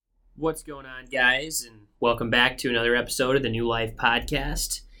What's going on, guys? And welcome back to another episode of the New Life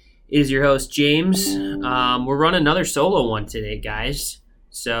Podcast. It is your host, James. We're running another solo one today, guys.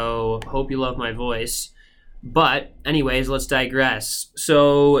 So, hope you love my voice. But, anyways, let's digress.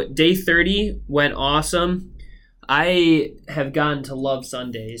 So, day 30 went awesome. I have gotten to love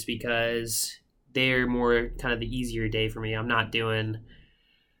Sundays because they're more kind of the easier day for me. I'm not doing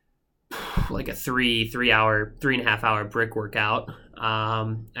like a 3.5 hour brick workout.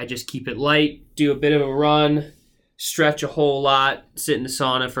 I just keep it light, do a bit of a run, stretch a whole lot, sit in the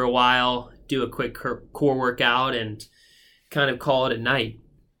sauna for a while, do a quick core workout, and kind of call it a night,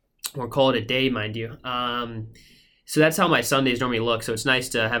 or call it a day, mind you. So that's how my Sundays normally look. So it's nice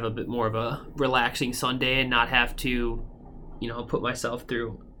to have a bit more of a relaxing Sunday and not have to, put myself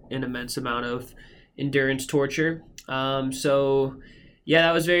through an immense amount of endurance torture. Yeah,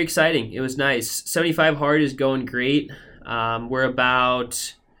 that was very exciting. It was nice. 75 hard is going great.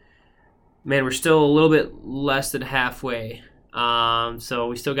 We're still a little bit less than halfway. So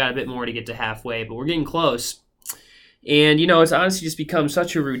we still got a bit more to get to halfway, but we're getting close. And, it's honestly just become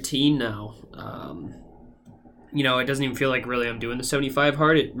such a routine now. It doesn't even feel like really I'm doing the 75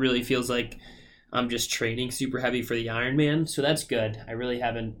 hard. It really feels like I'm just training super heavy for the Ironman. So that's good. I really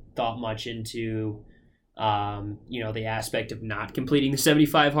haven't thought much into the aspect of not completing the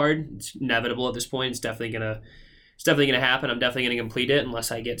 75 hard. It's inevitable at this point. It's definitely gonna happen. I'm definitely gonna complete it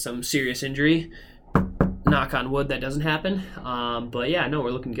unless I get some serious injury. Knock on wood, that doesn't happen. But yeah, no,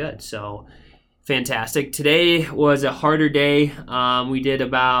 we're looking good. So fantastic. Today was a harder day. We did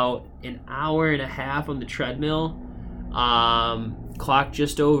about an hour and a half on the treadmill. Clocked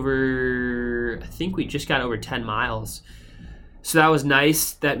just over, I think we just got over 10 miles. So that was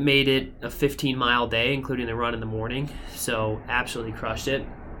nice. That made it a 15-mile day, including the run in the morning. So absolutely crushed it.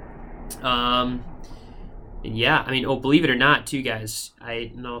 And yeah, believe it or not, too, guys, I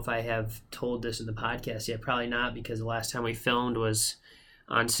don't know if I have told this in the podcast yet. Probably not, because the last time we filmed was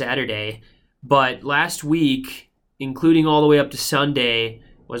on Saturday. But last week, including all the way up to Sunday,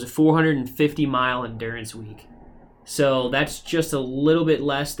 was a 450-mile endurance week. So that's just a little bit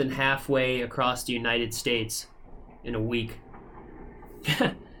less than halfway across the United States in a week.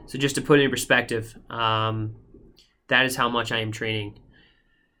 So just to put it in perspective, that is how much I am training.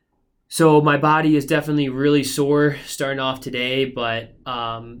 So my body is definitely really sore starting off today, but,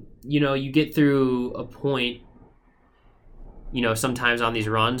 you get through a point, sometimes on these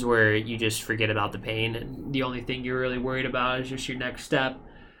runs where you just forget about the pain and the only thing you're really worried about is just your next step.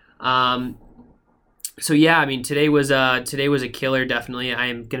 So yeah, today was a killer, definitely. I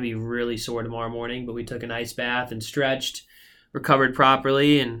am going to be really sore tomorrow morning, but we took an ice bath and stretched, recovered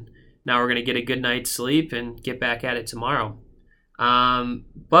properly, and now we're going to get a good night's sleep and get back at it tomorrow.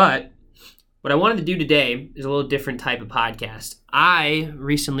 But what I wanted to do today is a little different type of podcast. I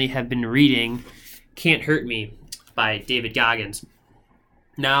recently have been reading Can't Hurt Me by David Goggins.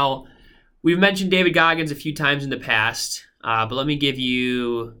 Now, we've mentioned David Goggins a few times in the past, but let me give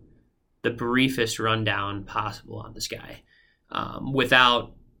you the briefest rundown possible on this guy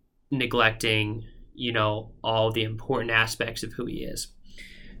without neglecting all the important aspects of who he is.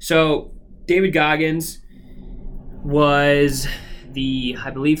 So, David Goggins was the, I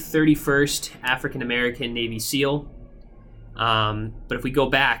believe, 31st African-American Navy SEAL. But if we go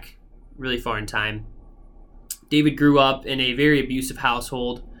back really far in time, David grew up in a very abusive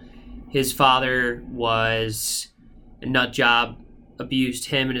household. His father was a nut job, abused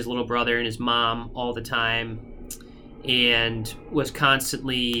him and his little brother and his mom all the time, and was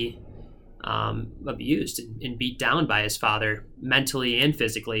constantly abused and beat down by his father mentally and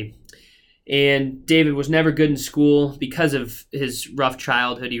physically. And David was never good in school because of his rough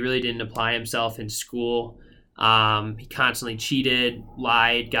childhood. He really didn't apply himself in school. He constantly cheated,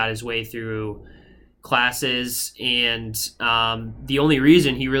 lied, got his way through classes, and the only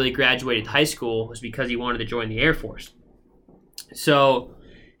reason he really graduated high school was because he wanted to join the Air Force. So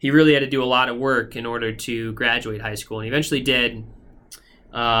he really had to do a lot of work in order to graduate high school, and he eventually did.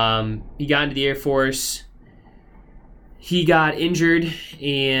 He got into the Air Force. He got injured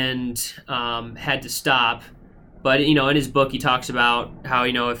and had to stop. But, in his book, he talks about how,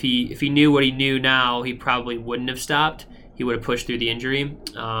 if he knew what he knew now, he probably wouldn't have stopped. He would have pushed through the injury,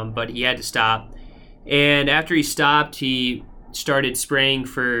 but he had to stop. And after he stopped, he started spraying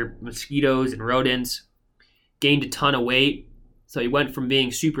for mosquitoes and rodents, gained a ton of weight. So he went from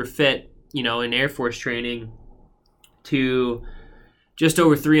being super fit, in Air Force training to just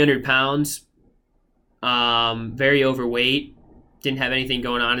over 300 pounds, very overweight, didn't have anything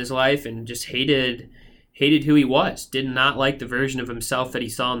going on in his life, and just hated who he was, did not like the version of himself that he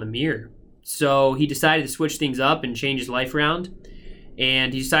saw in the mirror. So he decided to switch things up and change his life around.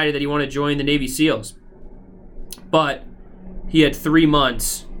 and he decided that he wanted to join the Navy SEALs. But he had 3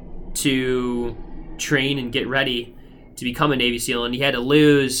 months to train and get ready to become a Navy SEAL, and he had to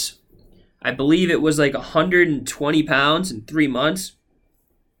lose, I believe it was like 120 pounds in 3 months.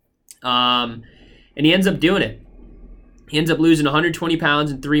 And he ends up doing it. He ends up losing 120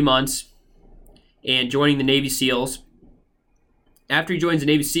 pounds in 3 months and joining the Navy SEALs. After he joins the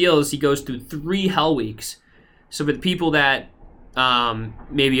Navy SEALs, he goes through 3 hell weeks. So for the people that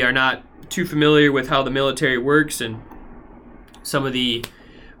maybe are not too familiar with how the military works and some of the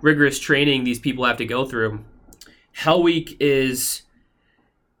rigorous training these people have to go through, Hell Week is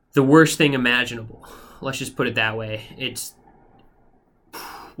the worst thing imaginable. Let's just put it that way.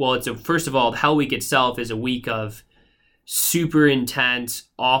 First of all, Hell Week itself is a week of super intense,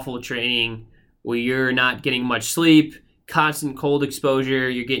 awful training where you're not getting much sleep, constant cold exposure,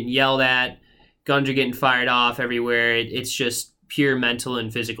 you're getting yelled at, guns are getting fired off everywhere. It's just pure mental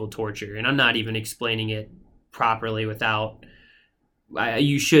and physical torture. And I'm not even explaining it properly without...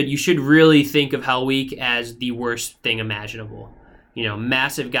 You should really think of Hell Week as the worst thing imaginable.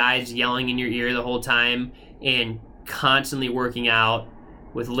 Massive guys yelling in your ear the whole time and constantly working out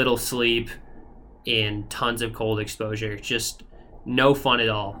with little sleep and tons of cold exposure. Just no fun at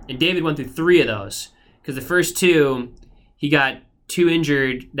all. And David went through 3 of those because the first 2, he got too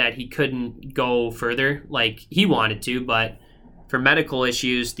injured that he couldn't go further like he wanted to, but for medical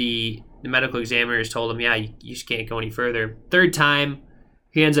issues, the medical examiners told him, yeah, you just can't go any further. 3rd time,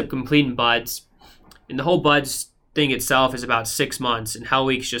 he ends up completing BUD/S, and the whole BUD/S thing itself is about 6 months, and Hell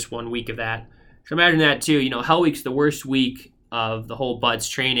Week's just 1 week of that. So imagine that too. Hell Week's the worst week of the whole BUD/S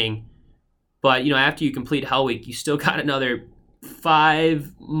training, but after you complete Hell Week, you still got another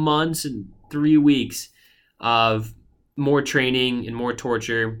 5 months and 3 weeks of more training and more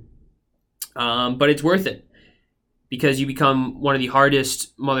torture, but it's worth it because you become one of the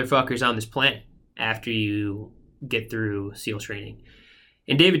hardest motherfuckers on this planet after you get through SEAL training.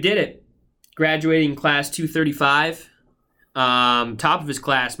 And David did it, graduating class 235, top of his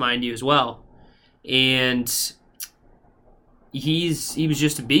class, mind you, as well. And he was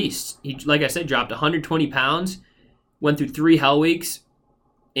just a beast. He, like I said, dropped 120 pounds, went through 3 Hell Weeks,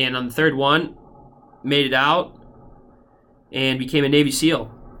 and on the 3rd one, made it out and became a Navy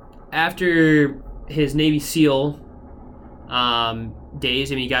SEAL. After his Navy SEAL days,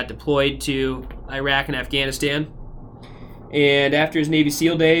 he got deployed to Iraq and Afghanistan. And after his Navy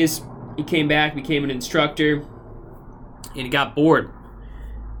SEAL days, he came back, became an instructor, and he got bored.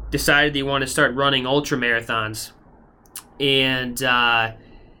 Decided that he wanted to start running ultra marathons. And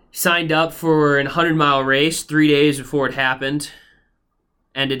signed up for an 100-mile race 3 days before it happened.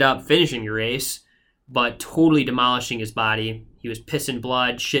 Ended up finishing the race, but totally demolishing his body. He was pissing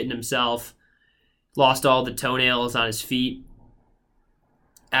blood, shitting himself, lost all the toenails on his feet.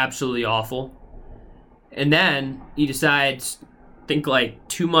 Absolutely awful. And then he decides, I think like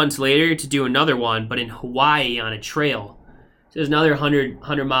 2 months later, to do another one, but in Hawaii on a trail. So there's another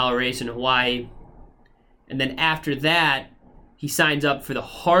 100-mile race in Hawaii. And then after that, he signs up for the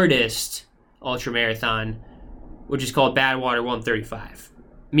hardest ultramarathon, which is called Badwater 135.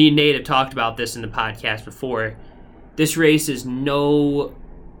 Me and Nate have talked about this in the podcast before. This race is no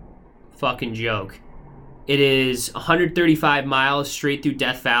fucking joke. It is 135 miles straight through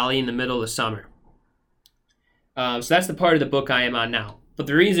Death Valley in the middle of the summer. So that's the part of the book I am on now. But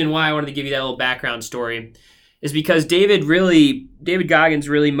the reason why I wanted to give you that little background story is because David Goggins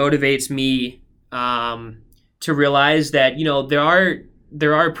really motivates me to realize that,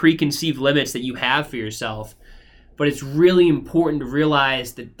 there are preconceived limits that you have for yourself. But it's really important to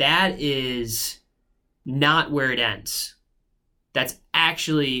realize that that is not where it ends. That's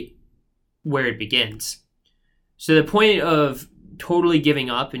actually where it begins. So the point of totally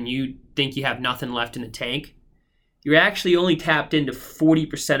giving up and you think you have nothing left in the tank, you're actually only tapped into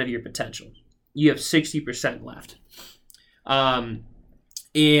 40% of your potential. You have 60% left. And,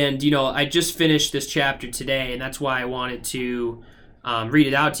 I just finished this chapter today, and that's why I wanted to read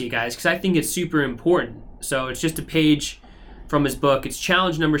it out to you guys, because I think it's super important. So it's just a page from his book. It's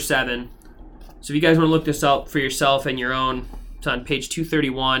challenge number 7. So if you guys want to look this up for yourself and your own, it's on page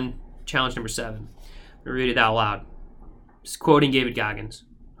 231, challenge number 7. I'm going to read it out loud. It's quoting David Goggins.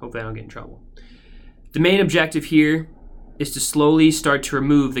 Hopefully I don't get in trouble. The main objective here is to slowly start to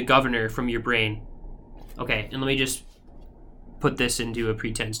remove the governor from your brain. Okay, and let me just put this into a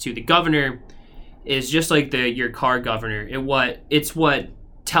pretense too. The governor is just like your car governor. It's what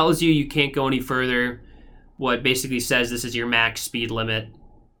tells you can't go any further. What basically says this is your max speed limit.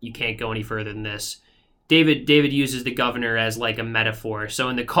 You can't go any further than this. David uses the governor as like a metaphor. So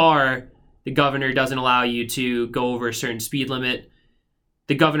in the car, the governor doesn't allow you to go over a certain speed limit.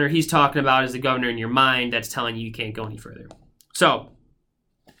 The governor he's talking about is the governor in your mind that's telling you can't go any further. So,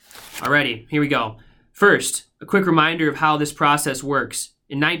 alrighty, here we go. First, a quick reminder of how this process works.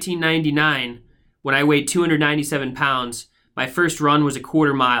 In 1999, when I weighed 297 pounds, my first run was a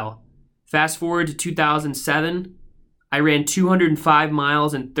quarter mile. Fast forward to 2007, I ran 205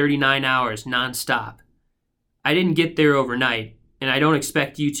 miles in 39 hours nonstop. I didn't get there overnight, and I don't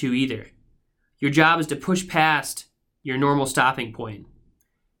expect you to either. Your job is to push past your normal stopping point.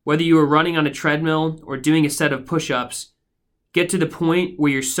 Whether you are running on a treadmill or doing a set of push-ups, get to the point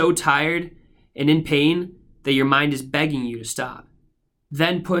where you're so tired and in pain that your mind is begging you to stop.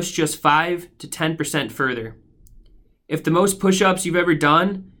 Then push just 5 to 10% further. If the most push-ups you've ever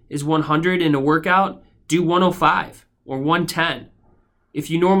done is 100 in a workout, do 105 or 110. If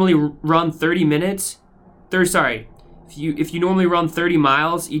you normally run 30 minutes, if you normally run 30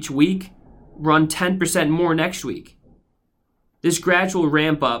 miles each week, run 10% more next week. This gradual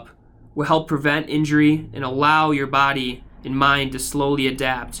ramp up will help prevent injury and allow your body and mind to slowly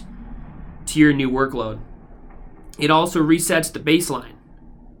adapt to your new workload. It also resets the baseline,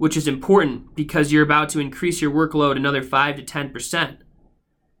 which is important because you're about to increase your workload another 5 to 10%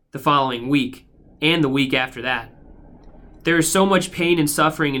 the following week and the week after that. There is so much pain and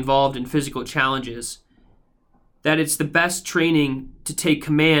suffering involved in physical challenges that it's the best training to take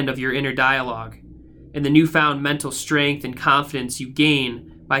command of your inner dialogue and the newfound mental strength and confidence you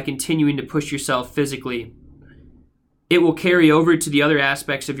gain by continuing to push yourself physically. It will carry over to the other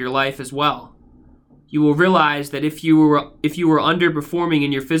aspects of your life as well. You will realize that if you were underperforming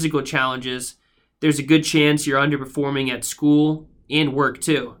in your physical challenges, there's a good chance you're underperforming at school and work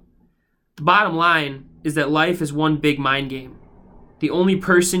too. The bottom line is that life is one big mind game. The only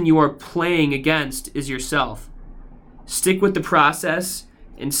person you are playing against is yourself. Stick with the process,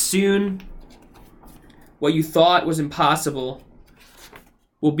 and soon what you thought was impossible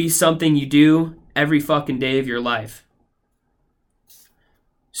will be something you do every fucking day of your life.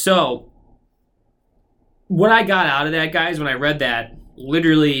 So, what I got out of that, guys, when I read that,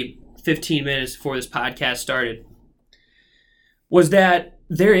 literally 15 minutes before this podcast started, was that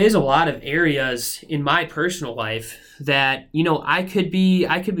there is a lot of areas in my personal life that, I could be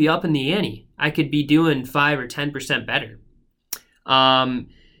up in the ante. I could be doing 5 or 10% better. And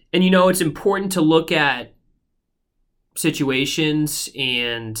it's important to look at situations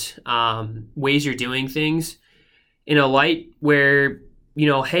and ways you're doing things in a light where,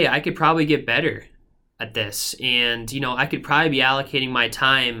 hey, I could probably get better at this. And, I could probably be allocating my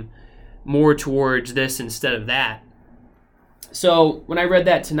time more towards this instead of that. So when I read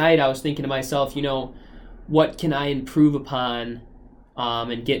that tonight, I was thinking to myself, what can I improve upon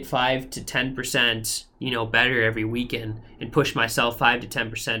and get 5 to 10%, better every weekend and push myself 5 to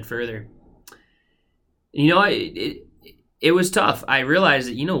 10% further. It was tough. I realized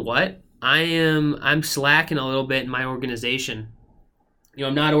that, I'm slacking a little bit in my organization.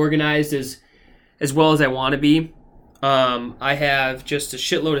 I'm not organized as well as I want to be. I have just a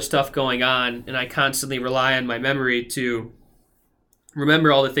shitload of stuff going on, and I constantly rely on my memory to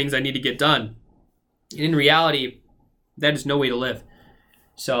remember all the things I need to get done. And in reality, that is no way to live.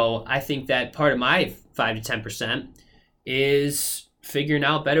 So I think that part of my 5 to 10% is figuring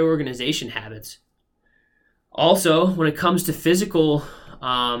out better organization habits. Also, when it comes to physical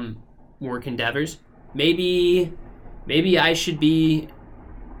work endeavors, maybe I should be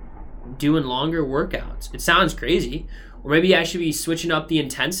doing longer workouts. It sounds crazy. Or maybe I should be switching up the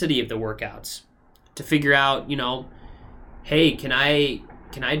intensity of the workouts to figure out, hey, can I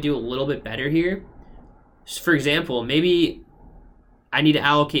do a little bit better here? For example, maybe I need to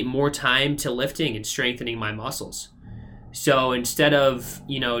allocate more time to lifting and strengthening my muscles. So instead of,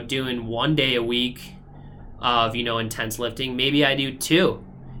 doing 1 day a week of, intense lifting, maybe I do 2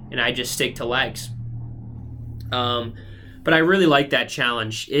 and I just stick to legs. But I really like that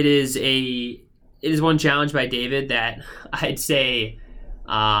challenge. It is one challenge by David that I'd say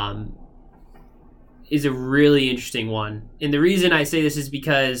is a really interesting one. And the reason I say this is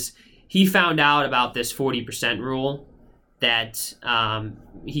because he found out about this 40% rule that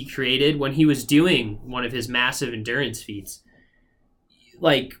he created when he was doing one of his massive endurance feats.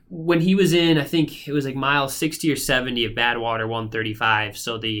 Like when he was in, I think it was like mile 60 or 70 of Badwater 135,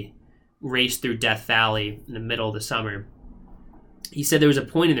 so the race through Death Valley in the middle of the summer. He said there was a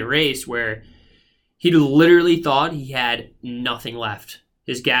point in the race where he literally thought he had nothing left.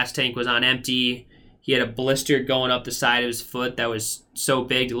 His gas tank was on empty. He had a blister going up the side of his foot that was so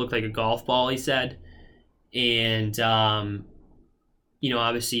big it looked like a golf ball, he said. And,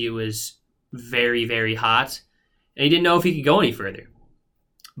 obviously it was very, very hot. And he didn't know if he could go any further.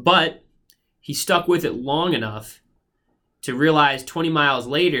 But he stuck with it long enough to realize 20 miles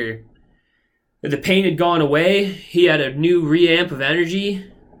later that the pain had gone away. He had a new reamp of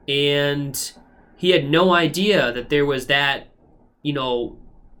energy, and he had no idea that there was that,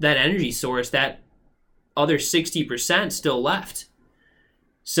 that energy source, that other 60% still left.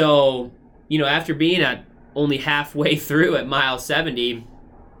 So, after being at only halfway through at mile 70,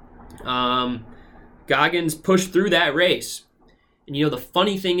 Goggins pushed through that race. And the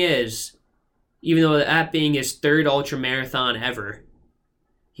funny thing is, even though that being his third ultra marathon ever,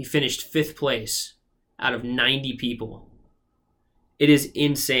 he finished 5th place out of 90 people. It is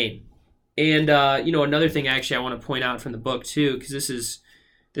insane. And, another thing actually I want to point out from the book too, because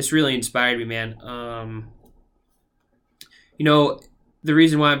this really inspired me, man. The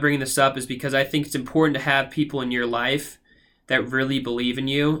reason why I'm bringing this up is because I think it's important to have people in your life that really believe in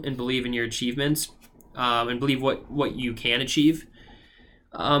you and believe in your achievements, and believe what you can achieve.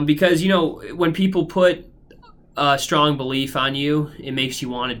 Because, when people put a strong belief on you, it makes you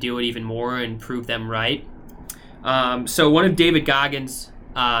want to do it even more and prove them right. So one of David Goggins'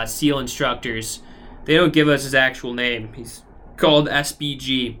 SEAL instructors, they don't give us his actual name. He's called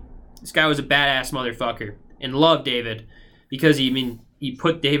SBG. This guy was a badass motherfucker, and loved David because he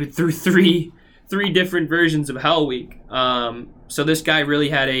put David through three different versions of Hell Week. So this guy really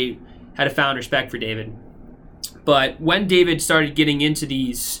had a found respect for David. But when David started getting into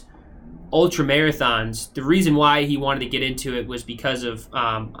these ultra marathons, the reason why he wanted to get into it was because of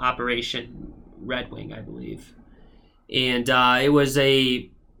Operation Red Wing, I believe. And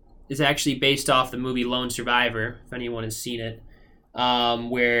it's actually based off the movie Lone Survivor, if anyone has seen it,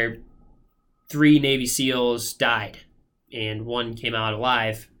 where 3 Navy SEALs died and 1 came out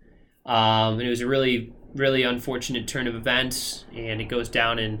alive. And it was a really, really unfortunate turn of events, and it goes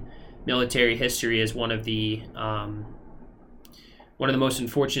down in military history as one of the most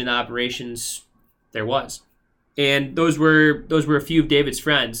unfortunate operations there was. And those were a few of David's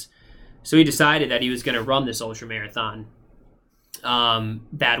friends. So he decided that he was going to run this ultra marathon,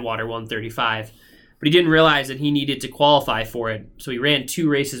 Badwater 135. But he didn't realize that he needed to qualify for it. So he ran 2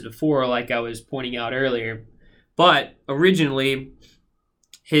 races before, like I was pointing out earlier. But originally,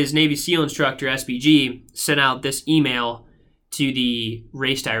 his Navy SEAL instructor, SBG, sent out this email to the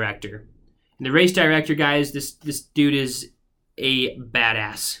race director. And the race director, guys, this dude is a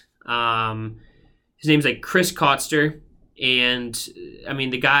badass. His name's like Chris Kotster. And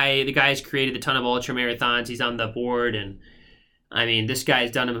the guy's created a ton of ultra marathons. He's on the board, and this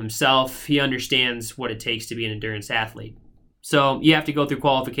guy's done them himself. He understands what it takes to be an endurance athlete. So you have to go through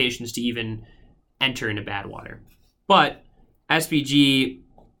qualifications to even enter into Badwater. But SBG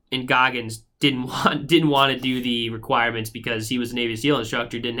and Goggins didn't want to do the requirements because he was a Navy SEAL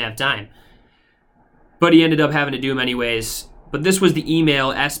instructor, didn't have time. But he ended up having to do them anyways. But this was the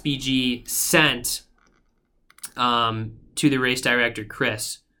email SBG sent to the race director,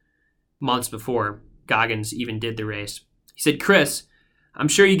 Chris, months before Goggins even did the race. He said, "Chris, I'm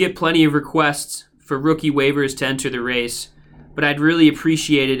sure you get plenty of requests for rookie waivers to enter the race, but I'd really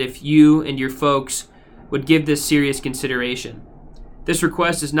appreciate it if you and your folks would give this serious consideration. This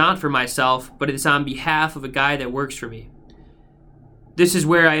request is not for myself, but it's on behalf of a guy that works for me. This is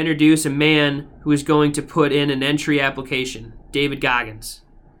where I introduce a man who is going to put in an entry application, David Goggins.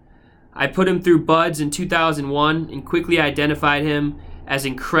 I put him through BUD/S in 2001 and quickly identified him as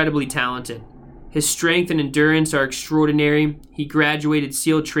incredibly talented. His strength and endurance are extraordinary. He graduated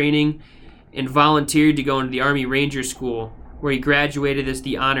SEAL training and volunteered to go into the Army Ranger School, where he graduated as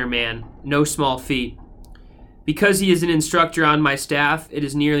the honor man. No small feat. Because he is an instructor on my staff, it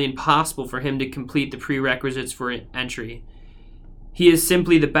is nearly impossible for him to complete the prerequisites for entry. He is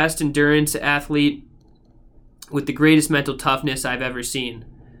simply the best endurance athlete with the greatest mental toughness I've ever seen.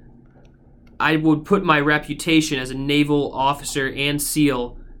 I would put my reputation as a naval officer and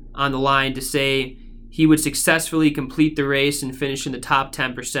SEAL on the line to say he would successfully complete the race and finish in the top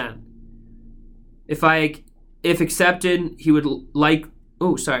 10%. If accepted, he would like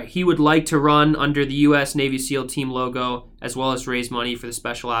to run under the U.S. Navy SEAL team logo, as well as raise money for the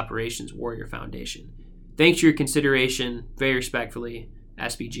Special Operations Warrior Foundation. Thanks for your consideration. Very respectfully,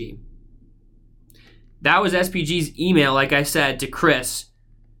 SBG." That was SBG's email, like I said, to Chris.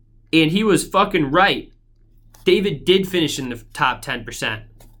 And he was fucking right. David did finish in the top 10%.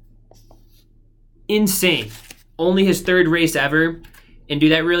 Insane. Only his 3rd race ever. And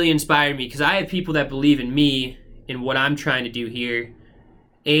dude, that really inspired me because I have people that believe in me and what I'm trying to do here.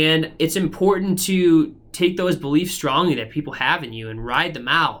 And it's important to take those beliefs strongly that people have in you and ride them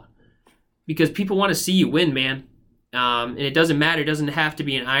out. Because people want to see you win, man. And it doesn't matter. It doesn't have to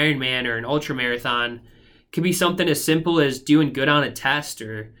be an Ironman or an ultra marathon. It could be something as simple as doing good on a test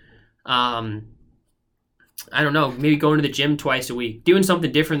or I don't know, maybe going to the gym twice a week, doing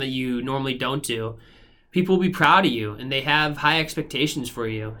something different that you normally don't do, people will be proud of you and they have high expectations for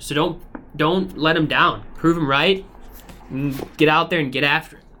you. So don't let them down. Prove them right. And get out there and get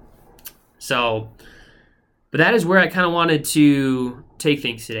after it. So, but that is where I kind of wanted to take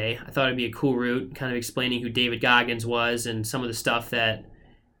things today. I thought it'd be a cool route, kind of explaining who David Goggins was and some of the stuff that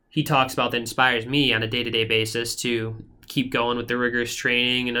he talks about that inspires me on a day-to-day basis to keep going with the rigorous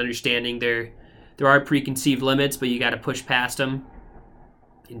training and understanding there are preconceived limits, but you got to push past them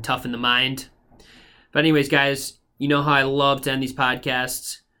and toughen the mind. But anyways, guys, you know how I love to end these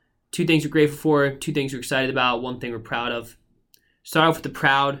podcasts. 2 things we're grateful for, 2 things we're excited about, 1 thing we're proud of. Start off with the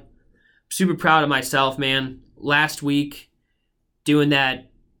proud. Super proud of myself, man. Last week, doing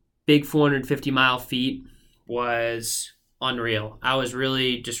that big 450-mile feat was unreal. I was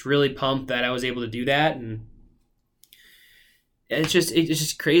really pumped that I was able to do that, and it's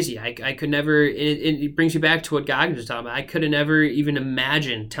just crazy. I could never. It brings me back to what Goggins was talking about. I could have never even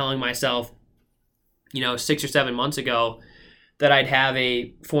imagined telling myself, 6 or 7 months ago, that I'd have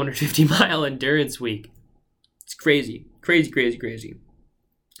a 450-mile endurance week. It's crazy.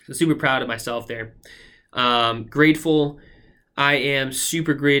 So super proud of myself there. Grateful. I am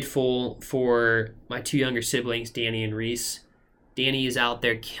super grateful for my 2 younger siblings, Danny and Reese. Danny is out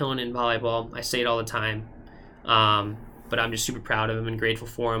there killing in volleyball. I say it all the time. But I'm just super proud of him and grateful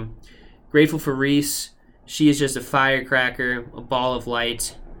for him. Grateful for Reese. She is just a firecracker, a ball of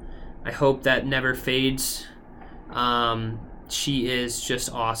light. I hope that never fades. She is just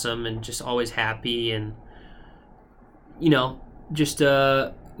awesome and just always happy and, just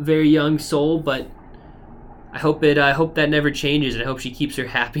a very young soul, but I hope that never changes, and I hope she keeps her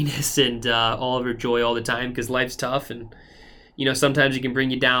happiness and all of her joy all the time, because life's tough and sometimes it can bring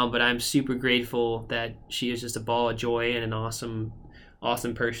you down, but I'm super grateful that she is just a ball of joy and an awesome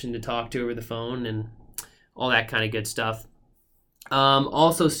person to talk to over the phone and all that kind of good stuff.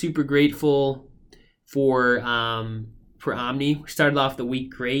 Also super grateful for Omni. We started off the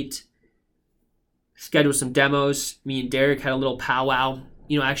week great. Scheduled some demos. Me and Derek had a little powwow.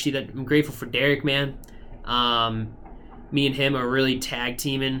 Actually, that I'm grateful for Derek, man. Me and him are really tag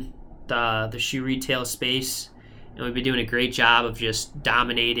teaming the shoe retail space, and we've been doing a great job of just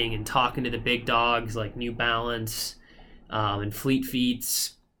dominating and talking to the big dogs like New Balance and Fleet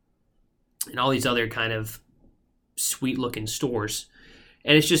Feet and all these other kind of sweet looking stores.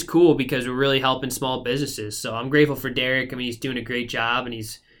 And it's just cool because we're really helping small businesses. So I'm grateful for Derek. I mean, he's doing a great job, and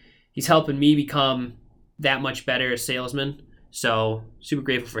he's helping me become that much better a salesman. So super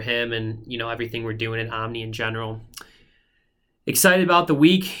grateful for him and, everything we're doing at Omni in general. Excited about the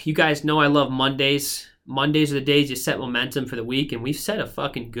week. You guys know I love Mondays. Mondays are the days you set momentum for the week, and we've set a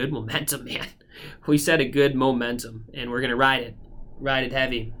fucking good momentum, man. We set a good momentum, and we're going to ride it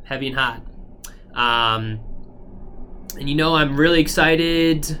heavy and hot. And I'm really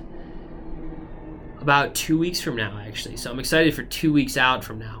excited about 2 weeks from now, actually. So I'm excited for 2 weeks out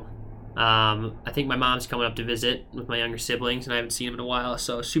from now. I think my mom's coming up to visit with my younger siblings, and I haven't seen them in a while,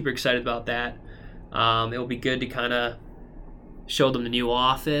 so super excited about that. It'll be good to kind of show them the new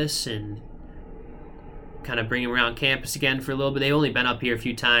office and kind of bring them around campus again for a little bit. They've only been up here a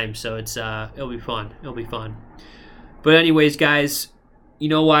few times, so it'll be fun. But anyways, guys, you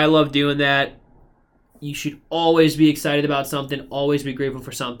know why I love doing that. You should always be excited about something, always be grateful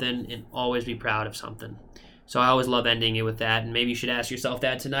for something, and always be proud of something. So I always love ending it with that, and maybe you should ask yourself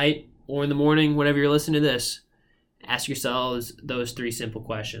that tonight or in the morning, whenever you're listening to this. Ask yourselves those 3 simple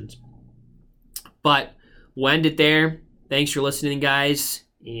questions. But we'll end it there. Thanks for listening, guys,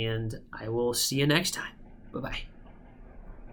 and I will see you next time. Bye-bye.